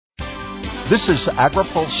This is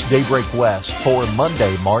AgriPulse Daybreak West for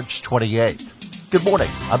Monday, March 28th. Good morning.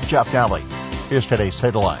 I'm Jeff Daly. Here's today's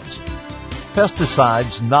headlines.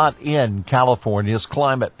 Pesticides not in California's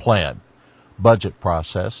climate plan. Budget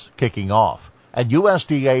process kicking off. And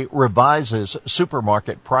USDA revises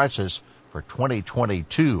supermarket prices for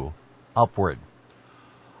 2022 upward.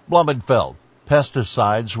 Blumenfeld.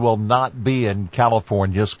 Pesticides will not be in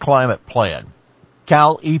California's climate plan.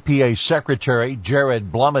 Cal EPA Secretary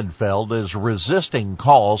Jared Blumenfeld is resisting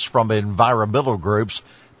calls from environmental groups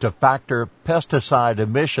to factor pesticide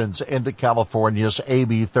emissions into California's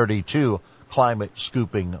AB 32 climate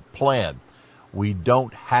scooping plan. We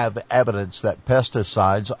don't have evidence that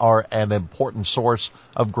pesticides are an important source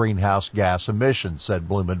of greenhouse gas emissions, said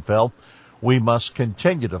Blumenfeld. We must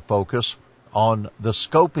continue to focus on the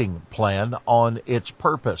scoping plan on its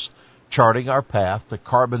purpose, charting our path to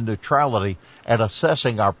carbon neutrality and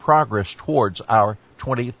assessing our progress towards our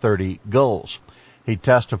 2030 goals. He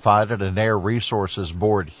testified at an Air Resources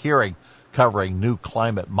Board hearing covering new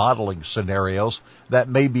climate modeling scenarios that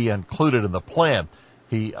may be included in the plan.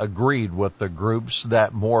 He agreed with the groups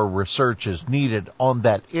that more research is needed on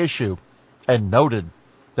that issue and noted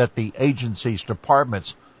that the agency's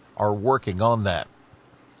departments are working on that.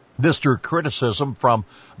 This drew criticism from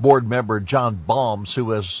board member John Balmes,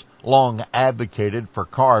 who has long advocated for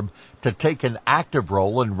CARB to take an active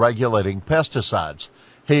role in regulating pesticides.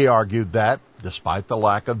 He argued that, despite the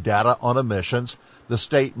lack of data on emissions, the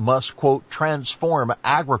state must, quote, transform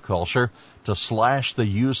agriculture to slash the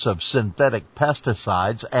use of synthetic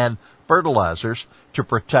pesticides and fertilizers to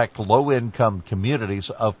protect low-income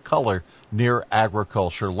communities of color near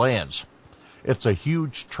agriculture lands. It's a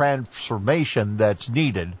huge transformation that's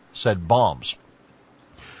needed, said Balmes.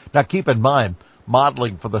 Now keep in mind,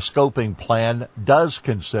 modeling for the scoping plan does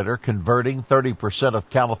consider converting 30% of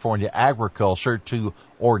California agriculture to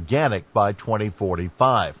organic by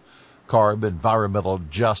 2045. CARB Environmental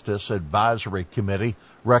Justice Advisory Committee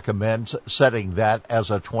recommends setting that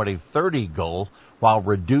as a 2030 goal while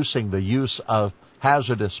reducing the use of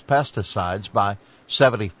hazardous pesticides by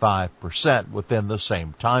 75% within the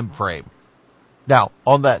same time frame. Now,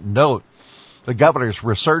 on that note, the governor's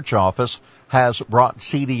research office has brought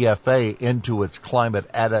CDFA into its climate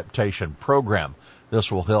adaptation program.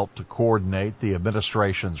 This will help to coordinate the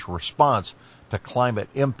administration's response to climate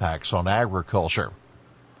impacts on agriculture.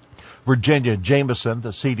 Virginia Jameson, the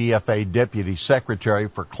CDFA Deputy Secretary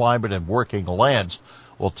for Climate and Working Lands,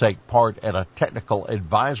 will take part at a technical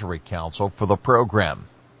advisory council for the program.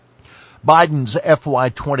 Biden's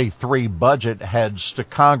FY23 budget heads to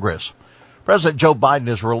Congress. President Joe Biden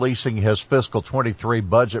is releasing his fiscal 23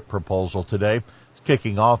 budget proposal today. It's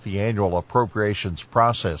kicking off the annual appropriations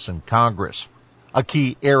process in Congress. A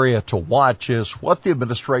key area to watch is what the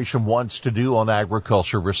administration wants to do on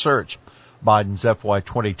agriculture research. Biden's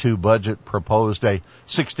FY22 budget proposed a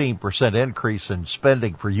 16% increase in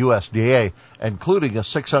spending for USDA, including a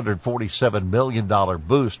 $647 million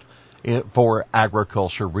boost for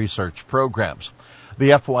agriculture research programs.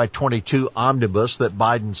 The FY22 omnibus that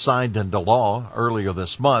Biden signed into law earlier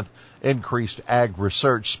this month increased ag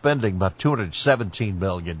research spending by $217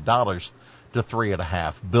 million to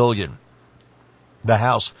 $3.5 billion. The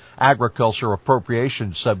House Agriculture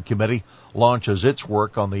Appropriations Subcommittee launches its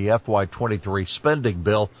work on the FY23 spending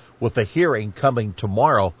bill with a hearing coming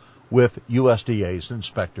tomorrow with USDA's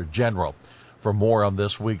Inspector General. For more on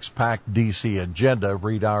this week's packed D.C. agenda,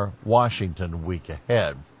 read our Washington Week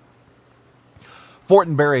Ahead.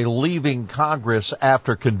 Fortenberry leaving Congress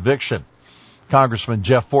after conviction. Congressman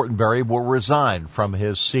Jeff Fortenberry will resign from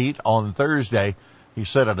his seat on Thursday. He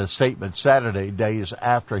said in a statement Saturday, days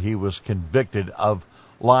after he was convicted of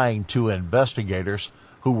lying to investigators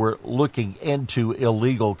who were looking into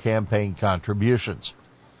illegal campaign contributions.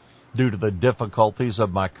 Due to the difficulties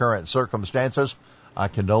of my current circumstances, I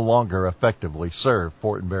can no longer effectively serve,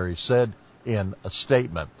 Fortenberry said in a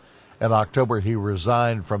statement. In October, he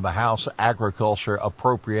resigned from the House Agriculture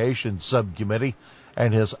Appropriations Subcommittee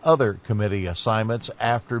and his other committee assignments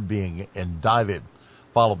after being indicted.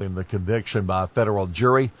 Following the conviction by a federal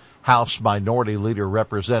jury, House Minority Leader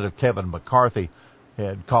Representative Kevin McCarthy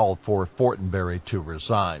had called for Fortenberry to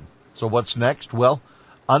resign. So what's next? Well,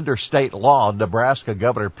 under state law, Nebraska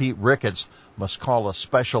Governor Pete Ricketts must call a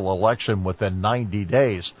special election within 90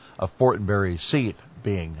 days of Fortenberry's seat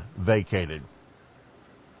being vacated.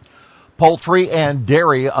 Poultry and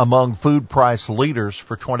dairy among food price leaders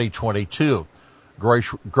for 2022.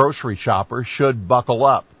 Grocery shoppers should buckle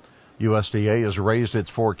up. USDA has raised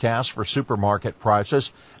its forecast for supermarket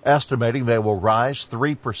prices, estimating they will rise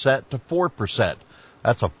 3% to 4%.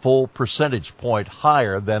 That's a full percentage point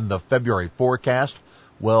higher than the February forecast,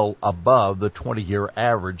 well above the 20-year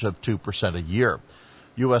average of 2% a year.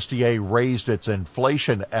 USDA raised its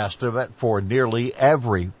inflation estimate for nearly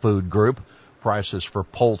every food group. Prices for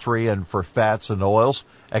poultry and for fats and oils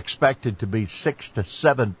expected to be 6 to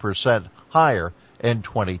 7% higher in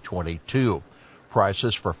 2022.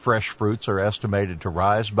 Prices for fresh fruits are estimated to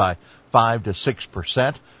rise by 5 to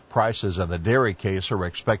 6%. Prices in the dairy case are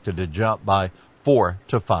expected to jump by 4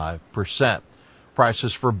 to 5%.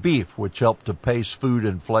 Prices for beef, which helped to pace food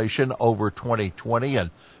inflation over 2020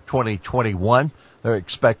 and 2021, they're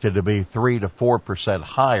expected to be 3 to 4%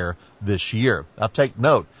 higher this year. Now take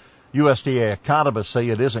note, USDA economists say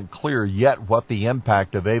it isn't clear yet what the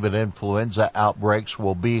impact of avian influenza outbreaks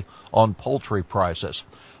will be on poultry prices.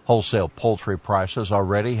 Wholesale poultry prices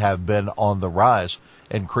already have been on the rise,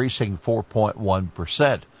 increasing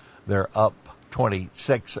 4.1%. They're up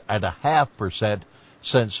 26.5%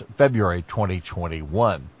 since February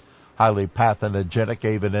 2021. Highly pathogenic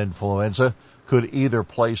avian influenza could either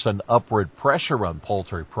place an upward pressure on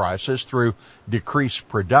poultry prices through decreased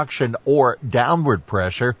production or downward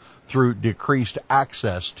pressure through decreased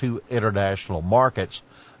access to international markets.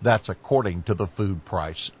 That's according to the Food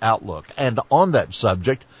Price Outlook. And on that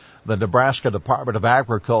subject, the Nebraska Department of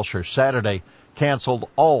Agriculture Saturday canceled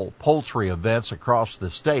all poultry events across the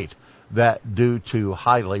state that due to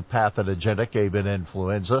highly pathogenic avian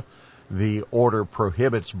influenza. The order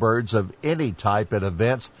prohibits birds of any type at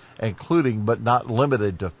events, including but not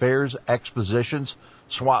limited to fairs, expositions,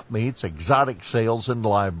 swap meets, exotic sales, and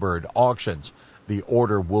live bird auctions. The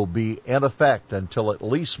order will be in effect until at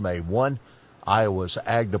least May 1. Iowa's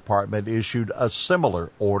Ag Department issued a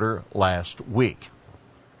similar order last week.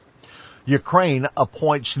 Ukraine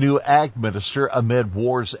appoints new ag minister amid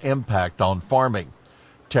war's impact on farming.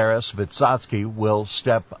 Taras Vysotsky will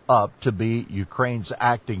step up to be Ukraine's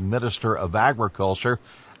acting Minister of Agriculture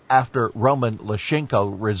after Roman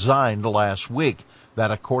Lyshenko resigned last week.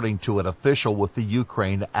 That according to an official with the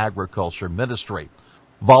Ukraine Agriculture Ministry.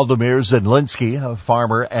 Volodymyr Zelensky, a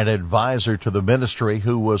farmer and advisor to the ministry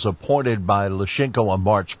who was appointed by Lyshenko on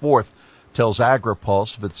March 4th, tells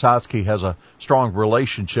AgriPulse Vysotsky has a strong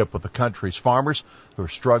relationship with the country's farmers who are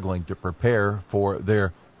struggling to prepare for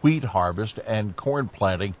their wheat harvest and corn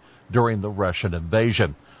planting during the Russian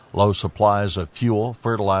invasion. Low supplies of fuel,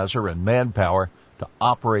 fertilizer, and manpower to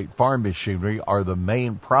operate farm machinery are the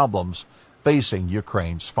main problems facing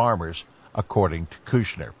Ukraine's farmers, according to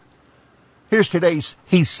Kushner. Here's today's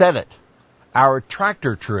He Said It. Our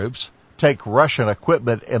tractor troops take Russian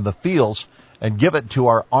equipment in the fields and give it to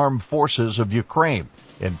our armed forces of Ukraine,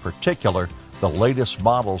 in particular, the latest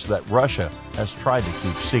models that Russia has tried to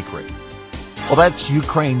keep secret. Well, that's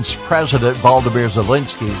Ukraine's President Volodymyr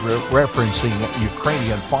Zelensky referencing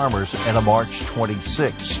Ukrainian farmers in a March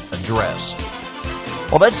 26th address.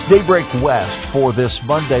 Well, that's Daybreak West for this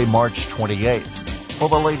Monday, March 28th. For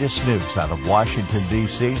the latest news out of Washington,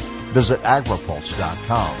 D.C., visit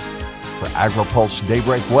agripulse.com. For AgriPulse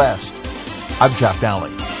Daybreak West, I'm Jeff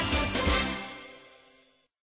Dowling.